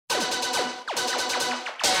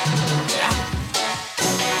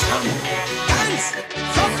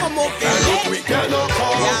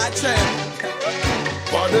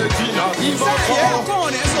il va encore.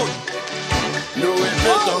 Nous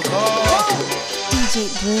répète encore. DJ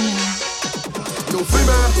Bruno. Nous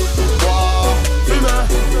Fimen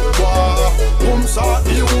Bwar. Comme ça,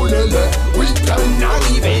 il roule le week-end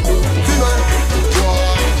arrivé. Fimen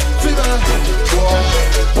Bwar.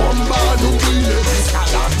 Bomba nous brûle jusqu'à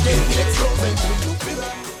la